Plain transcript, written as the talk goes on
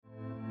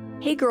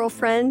Hey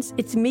girlfriends,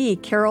 it's me,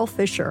 Carol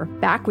Fisher,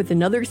 back with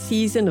another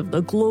season of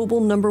the global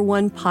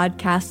 #1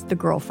 podcast, The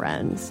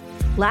Girlfriends.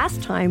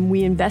 Last time,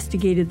 we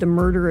investigated the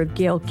murder of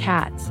Gail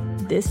Katz.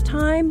 This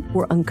time,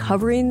 we're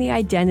uncovering the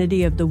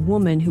identity of the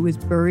woman who was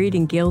buried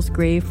in Gail's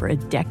grave for a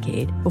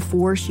decade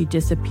before she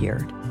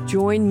disappeared.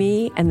 Join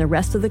me and the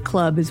rest of the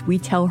club as we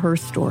tell her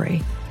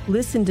story.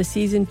 Listen to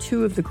Season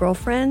 2 of The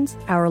Girlfriends,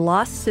 Our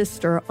Lost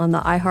Sister on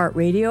the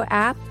iHeartRadio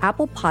app,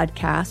 Apple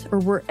Podcasts, or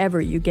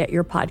wherever you get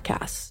your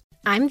podcasts.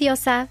 I'm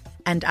Diosa.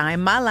 And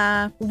I'm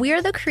Mala.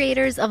 We're the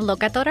creators of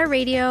Locatora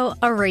Radio,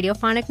 a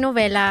radiophonic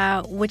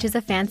novela, which is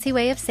a fancy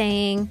way of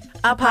saying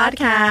a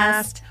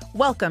podcast.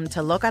 Welcome to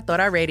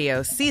Locatora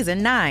Radio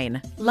Season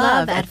 9.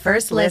 Love at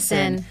First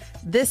Listen.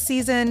 This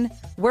season,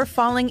 we're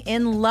falling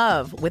in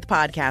love with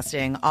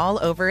podcasting all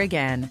over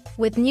again.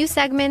 With new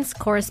segments,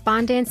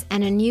 correspondence,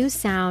 and a new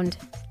sound.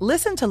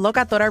 Listen to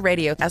Locatora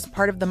Radio as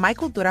part of the My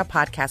Cultura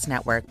Podcast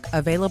Network,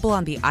 available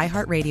on the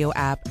iHeartRadio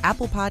app,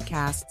 Apple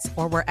Podcasts,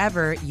 or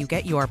wherever you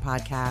get your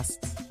podcasts.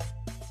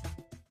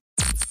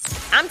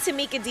 I'm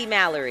Tamika D.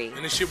 Mallory.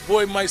 And it's your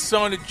boy, my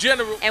son, the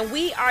General. And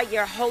we are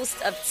your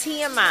hosts of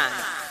TMI.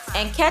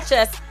 And catch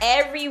us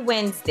every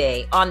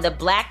Wednesday on the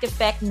Black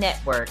Effect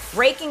Network,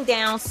 breaking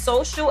down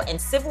social and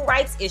civil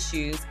rights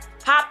issues,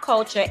 pop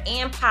culture,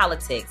 and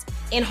politics,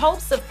 in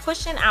hopes of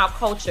pushing our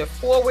culture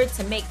forward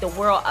to make the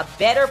world a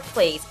better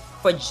place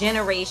for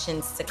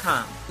generations to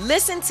come.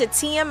 Listen to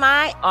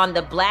TMI on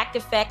the Black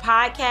Effect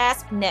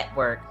Podcast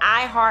Network,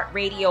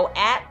 iHeartRadio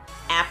app,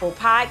 Apple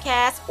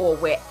Podcasts, or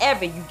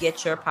wherever you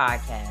get your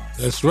podcasts.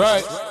 That's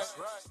right.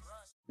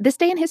 This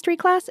Day in History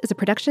Class is a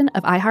production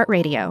of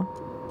iHeartRadio.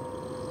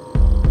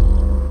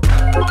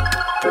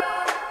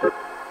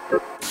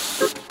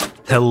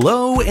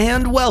 Hello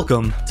and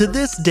welcome to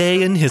This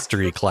Day in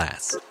History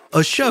Class,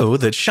 a show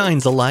that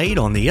shines a light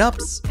on the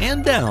ups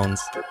and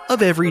downs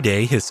of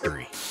everyday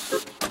history.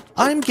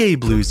 I'm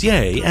Gabe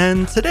Luzier,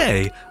 and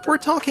today we're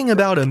talking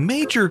about a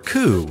major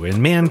coup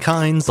in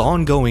mankind's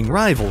ongoing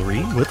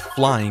rivalry with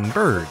flying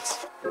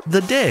birds.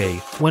 The day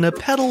when a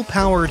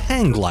pedal-powered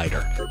hang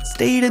glider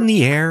stayed in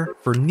the air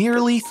for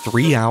nearly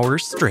 3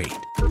 hours straight.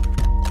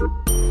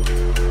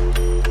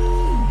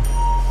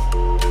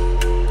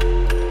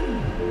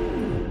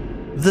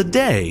 The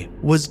day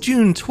was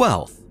June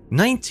 12,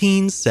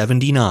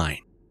 1979.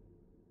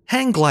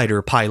 Hang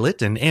glider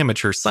pilot and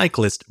amateur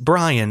cyclist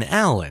Bryan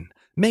Allen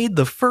made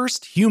the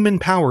first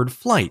human-powered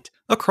flight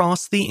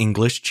across the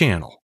English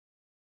Channel.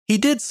 He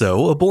did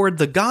so aboard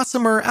the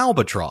Gossamer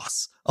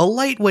Albatross, a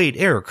lightweight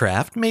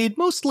aircraft made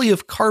mostly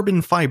of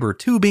carbon fiber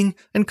tubing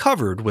and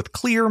covered with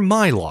clear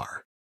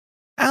mylar.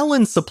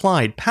 Allen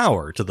supplied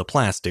power to the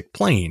plastic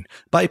plane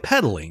by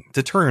pedaling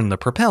to turn the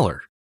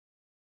propeller.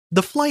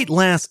 The flight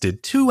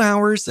lasted 2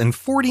 hours and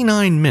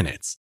 49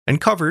 minutes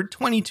and covered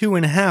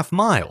 22.5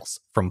 miles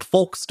from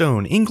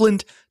Folkestone,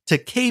 England to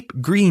Cape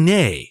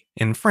Grisnez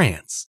in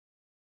France.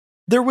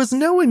 There was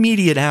no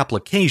immediate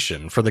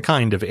application for the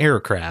kind of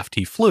aircraft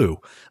he flew,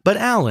 but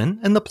Allen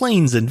and the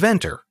plane's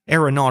inventor,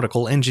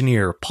 aeronautical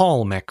engineer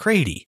Paul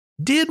MacCready,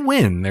 did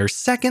win their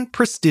second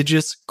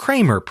prestigious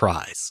Kramer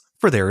Prize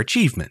for their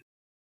achievement.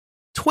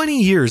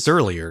 20 years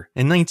earlier,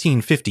 in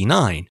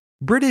 1959,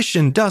 British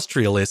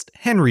industrialist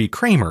Henry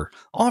Kramer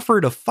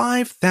offered a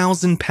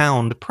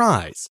 £5,000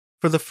 prize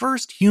for the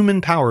first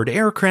human-powered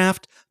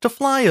aircraft to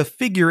fly a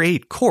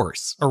figure-8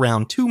 course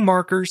around two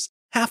markers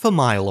half a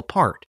mile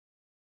apart.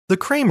 The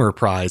Kramer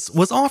Prize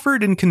was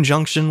offered in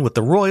conjunction with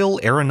the Royal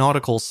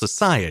Aeronautical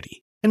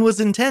Society and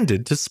was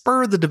intended to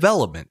spur the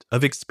development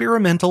of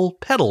experimental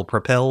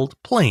pedal-propelled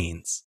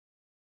planes.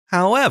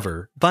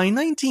 However, by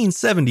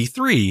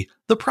 1973,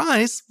 the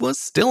prize was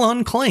still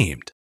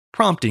unclaimed,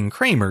 prompting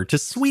Kramer to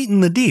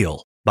sweeten the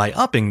deal by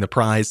upping the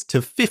prize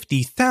to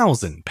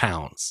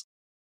 £50,000.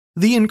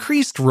 The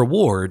increased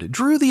reward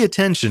drew the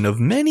attention of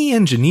many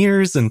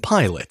engineers and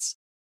pilots,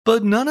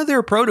 but none of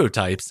their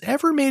prototypes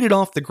ever made it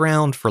off the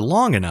ground for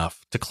long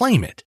enough to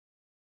claim it.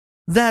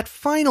 That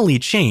finally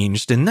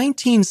changed in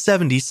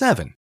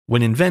 1977,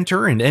 when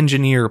inventor and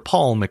engineer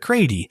Paul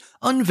MacCready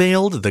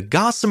unveiled the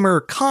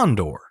Gossamer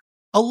Condor,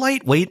 a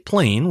lightweight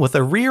plane with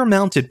a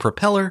rear-mounted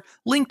propeller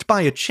linked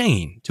by a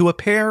chain to a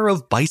pair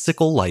of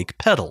bicycle-like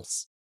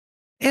pedals.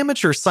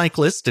 Amateur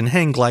cyclist and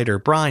hang glider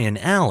Bryan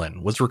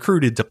Allen was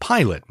recruited to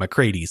pilot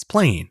MacCready's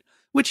plane,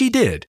 which he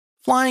did,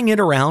 flying it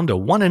around a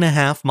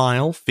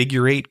 1.5-mile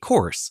figure-8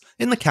 course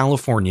in the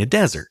California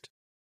desert.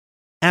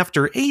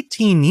 After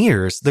 18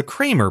 years, the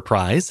Kramer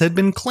Prize had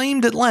been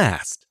claimed at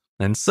last,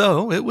 and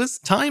so it was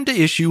time to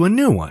issue a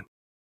new one.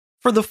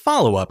 For the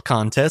follow-up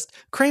contest,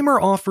 Kramer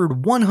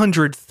offered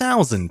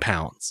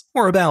 £100,000,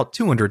 or about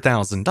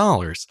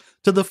 $200,000,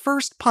 to the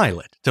first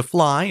pilot to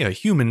fly a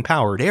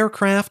human-powered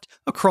aircraft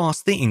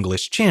across the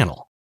English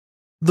Channel.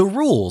 The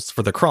rules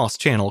for the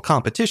cross-channel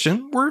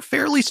competition were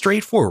fairly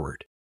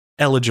straightforward.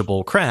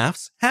 Eligible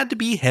crafts had to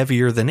be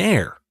heavier than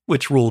air,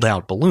 which ruled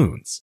out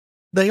balloons.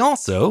 They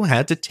also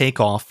had to take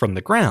off from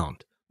the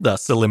ground,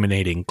 thus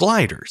eliminating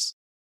gliders.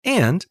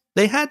 And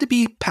they had to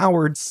be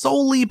powered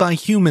solely by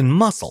human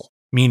muscle,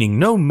 meaning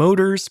no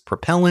motors,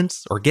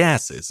 propellants, or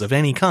gases of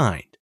any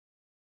kind.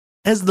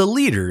 As the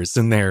leaders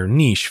in their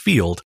niche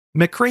field,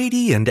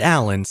 McCready and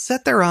Allen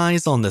set their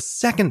eyes on the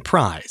second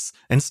prize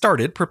and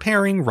started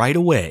preparing right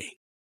away.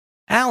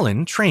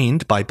 Allen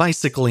trained by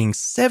bicycling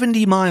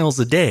 70 miles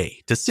a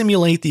day to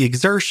simulate the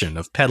exertion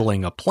of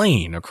pedaling a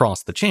plane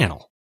across the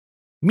channel.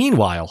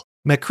 Meanwhile,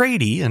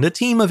 McCready and a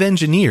team of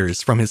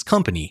engineers from his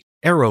company,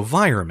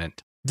 AeroVironment,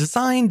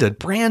 designed a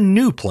brand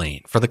new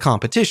plane for the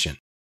competition.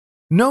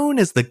 Known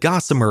as the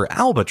Gossamer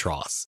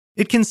Albatross,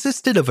 it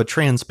consisted of a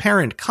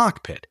transparent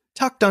cockpit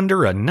tucked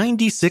under a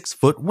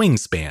 96-foot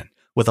wingspan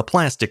with a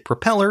plastic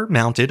propeller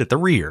mounted at the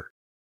rear.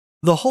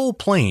 The whole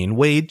plane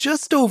weighed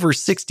just over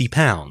 60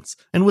 pounds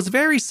and was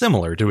very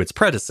similar to its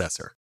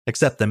predecessor,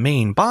 except the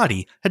main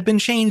body had been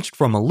changed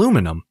from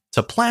aluminum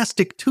to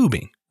plastic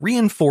tubing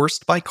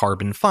reinforced by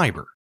carbon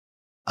fiber.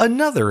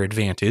 Another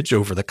advantage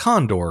over the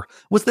Condor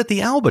was that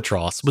the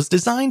Albatross was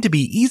designed to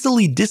be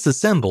easily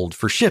disassembled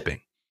for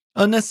shipping,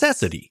 a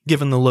necessity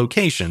given the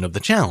location of the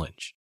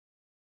challenge.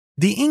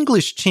 The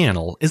English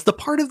Channel is the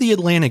part of the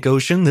Atlantic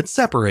Ocean that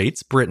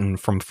separates Britain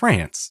from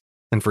France,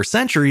 and for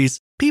centuries,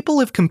 people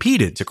have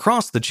competed to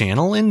cross the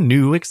channel in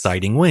new,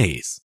 exciting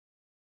ways.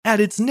 At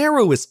its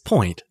narrowest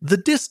point, the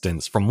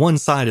distance from one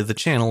side of the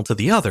channel to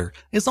the other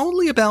is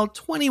only about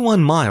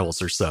 21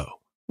 miles or so,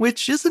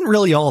 which isn't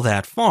really all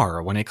that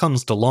far when it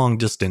comes to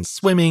long-distance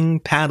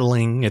swimming,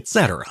 paddling,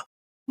 etc.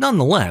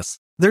 Nonetheless,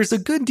 there's a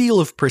good deal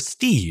of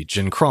prestige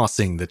in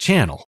crossing the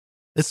channel,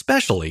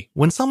 especially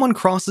when someone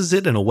crosses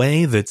it in a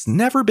way that's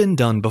never been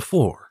done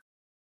before.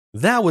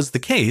 That was the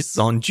case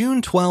on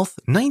June 12,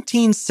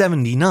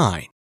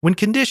 1979, when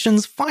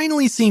conditions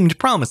finally seemed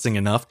promising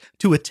enough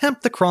to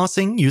attempt the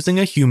crossing using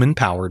a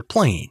human-powered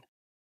plane.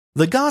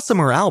 The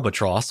Gossamer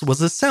Albatross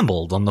was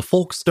assembled on the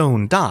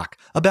Folkestone dock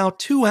about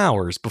 2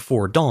 hours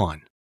before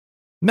dawn.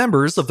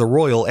 Members of the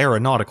Royal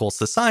Aeronautical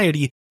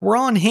Society were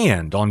on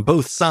hand on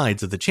both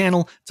sides of the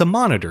channel to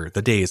monitor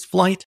the day's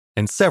flight,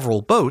 and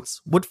several boats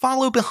would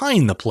follow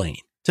behind the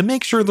plane to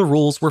make sure the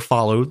rules were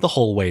followed the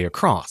whole way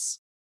across.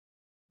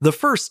 The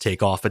first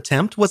takeoff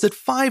attempt was at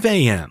 5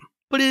 a.m.,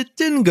 but it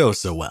didn't go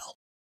so well.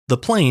 The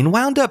plane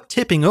wound up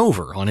tipping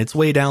over on its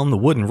way down the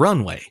wooden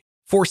runway,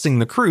 forcing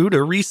the crew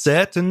to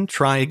reset and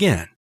try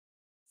again.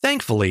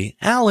 Thankfully,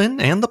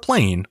 Allen and the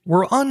plane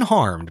were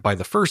unharmed by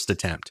the first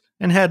attempt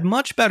and had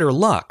much better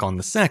luck on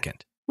the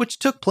second, which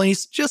took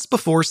place just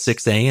before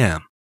 6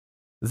 a.m.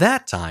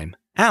 That time,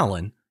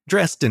 Allen,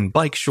 dressed in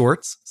bike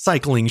shorts,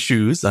 cycling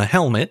shoes, a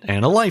helmet,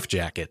 and a life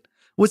jacket,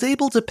 was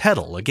able to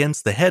pedal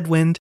against the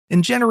headwind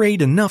and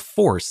generate enough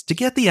force to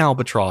get the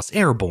Albatross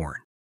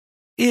airborne.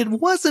 It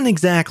wasn't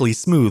exactly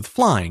smooth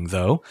flying,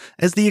 though,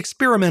 as the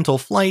experimental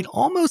flight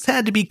almost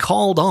had to be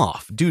called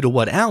off due to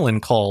what Allen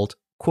called,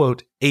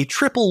 quote, a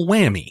triple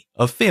whammy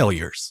of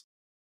failures.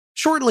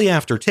 Shortly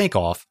after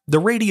takeoff, the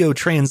radio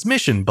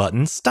transmission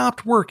button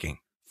stopped working,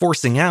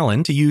 forcing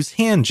Allen to use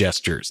hand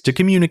gestures to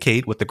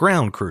communicate with the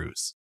ground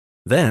crews.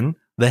 Then,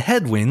 the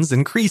headwinds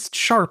increased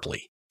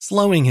sharply,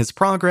 slowing his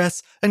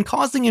progress and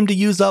causing him to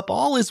use up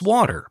all his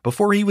water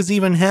before he was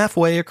even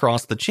halfway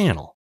across the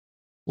channel.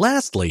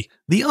 Lastly,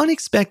 the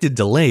unexpected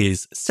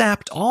delays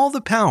sapped all the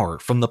power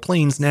from the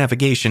plane's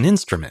navigation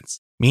instruments,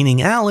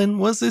 meaning Allen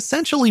was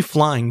essentially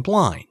flying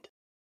blind.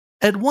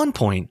 At one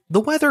point,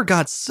 the weather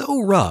got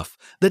so rough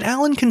that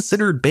Allen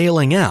considered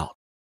bailing out,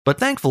 but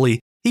thankfully,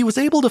 he was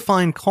able to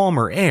find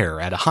calmer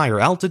air at a higher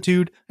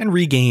altitude and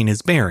regain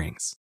his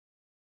bearings.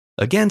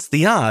 Against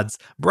the odds,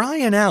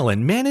 Bryan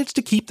Allen managed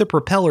to keep the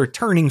propeller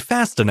turning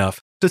fast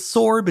enough to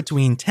soar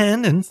between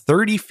 10 and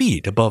 30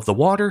 feet above the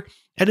water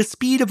at a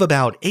speed of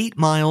about 8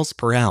 miles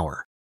per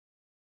hour.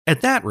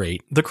 At that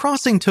rate, the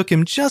crossing took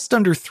him just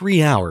under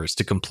 3 hours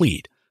to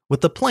complete,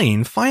 with the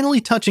plane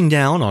finally touching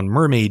down on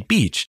Mermaid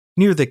Beach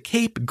near the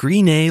Cape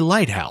Grisnez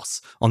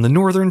lighthouse on the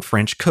northern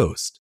French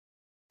coast.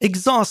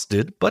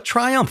 Exhausted but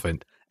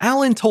triumphant,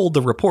 Allen told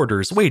the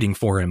reporters waiting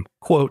for him,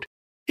 quote,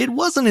 "It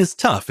wasn't as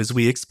tough as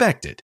we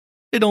expected.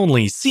 It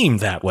only seemed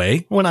that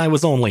way when I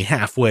was only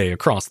halfway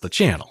across the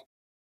channel."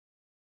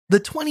 The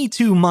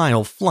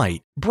 22-mile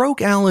flight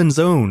broke Allen's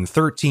own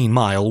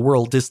 13-mile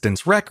world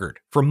distance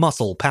record for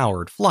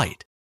muscle-powered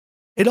flight.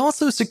 It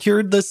also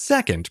secured the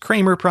second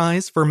Kramer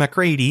Prize for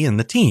McCready and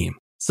the team,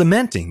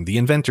 cementing the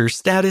inventor's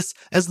status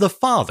as the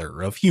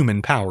father of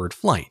human-powered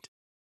flight.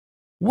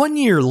 1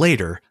 year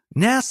later,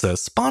 NASA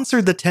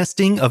sponsored the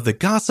testing of the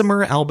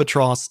Gossamer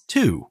Albatross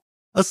II,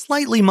 a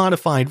slightly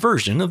modified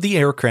version of the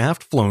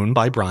aircraft flown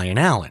by Bryan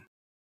Allen.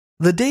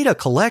 The data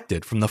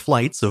collected from the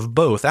flights of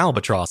both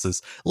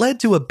albatrosses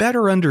led to a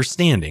better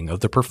understanding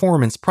of the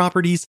performance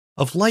properties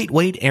of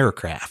lightweight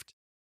aircraft.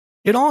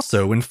 It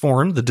also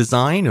informed the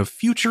design of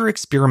future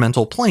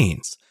experimental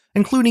planes,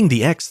 including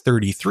the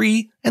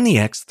X-33 and the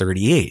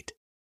X-38.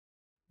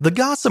 The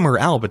Gossamer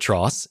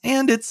Albatross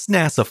and its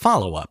NASA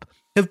follow-up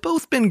have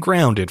both been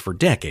grounded for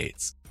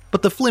decades,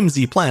 but the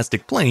flimsy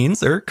plastic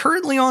planes are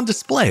currently on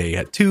display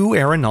at 2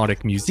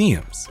 aeronautic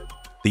museums.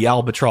 The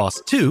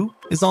Albatross II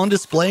is on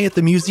display at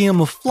the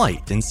Museum of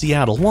Flight in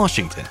Seattle,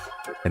 Washington,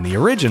 and the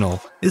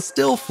original is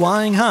still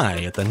flying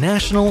high at the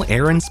National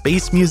Air and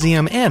Space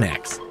Museum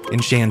Annex in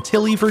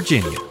Chantilly,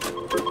 Virginia.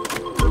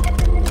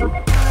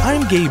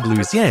 I'm Gabe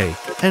Luzier,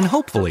 and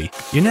hopefully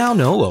you now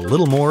know a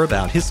little more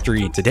about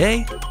history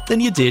today than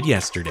you did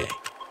yesterday.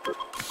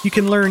 You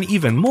can learn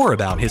even more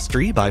about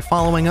history by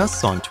following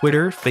us on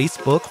Twitter,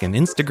 Facebook, and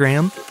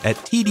Instagram at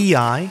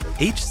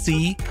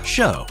TDIHC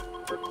Show.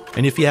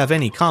 And if you have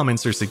any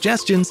comments or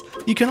suggestions,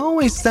 you can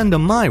always send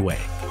them my way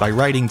by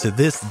writing to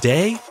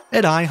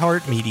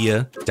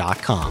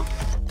thisday@iheartmedia.com.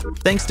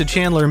 Thanks to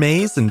Chandler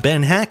Mays and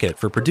Ben Hackett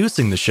for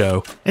producing the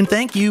show, and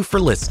thank you for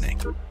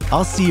listening.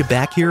 I'll see you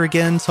back here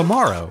again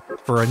tomorrow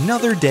for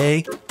another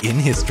day in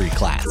history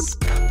class.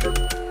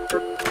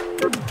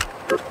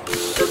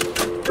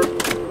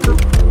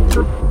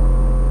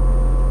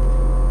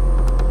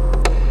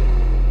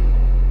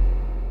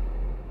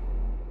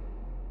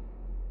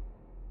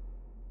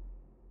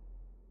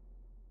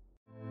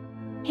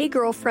 Hey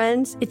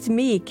girlfriends, it's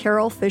me,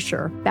 Carol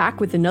Fisher,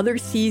 back with another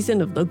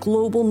season of the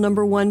global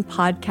 #1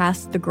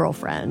 podcast, The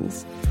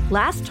Girlfriends.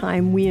 Last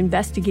time, we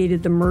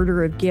investigated the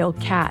murder of Gail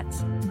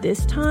Katz.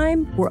 This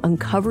time, we're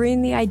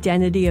uncovering the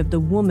identity of the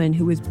woman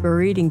who was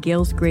buried in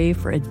Gail's grave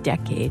for a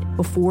decade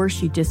before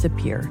she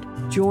disappeared.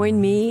 Join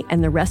me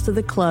and the rest of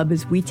the club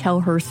as we tell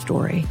her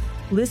story.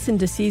 Listen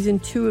to Season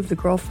 2 of The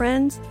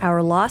Girlfriends,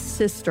 Our Lost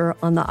Sister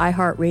on the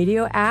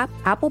iHeartRadio app,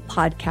 Apple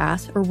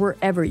Podcasts, or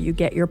wherever you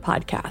get your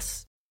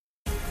podcasts.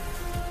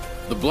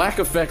 The Black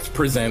Effect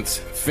presents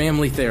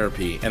Family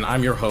Therapy, and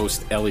I'm your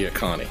host, Elliot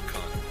Connie.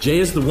 Jay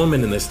is the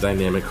woman in this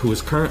dynamic who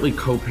is currently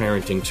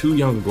co-parenting 2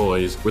 young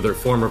boys with her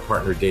former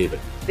partner,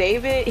 David.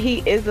 David,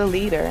 he is a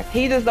leader.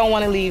 He just don't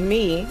want to leave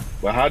me.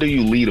 But how do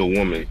you lead a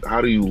woman? How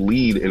do you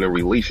lead in a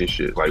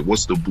relationship? Like,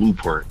 what's the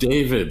blueprint?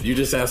 David, you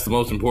just asked the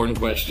most important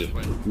question.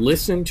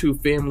 Listen to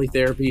Family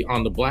Therapy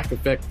on the Black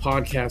Effect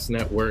Podcast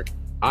Network,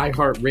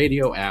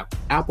 iHeartRadio app,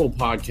 Apple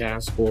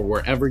Podcasts, or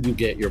wherever you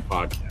get your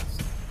podcasts.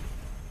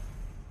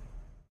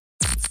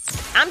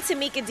 I'm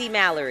Tamika D.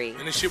 Mallory.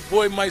 And it's your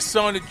boy, my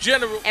son, the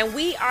General. And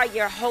we are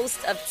your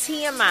hosts of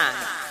TMI.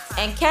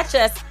 And catch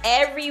us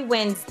every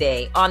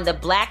Wednesday on the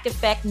Black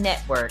Effect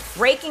Network,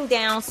 breaking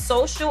down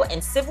social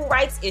and civil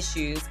rights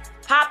issues,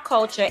 pop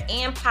culture,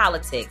 and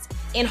politics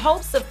in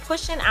hopes of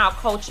pushing our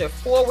culture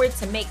forward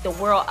to make the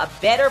world a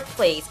better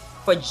place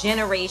for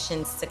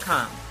generations to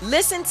come.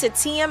 Listen to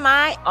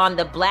TMI on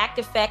the Black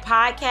Effect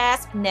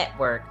Podcast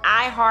Network,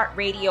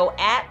 iHeartRadio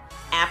app,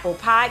 Apple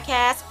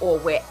Podcasts, or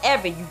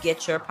wherever you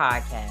get your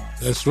podcasts.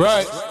 That's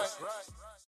right.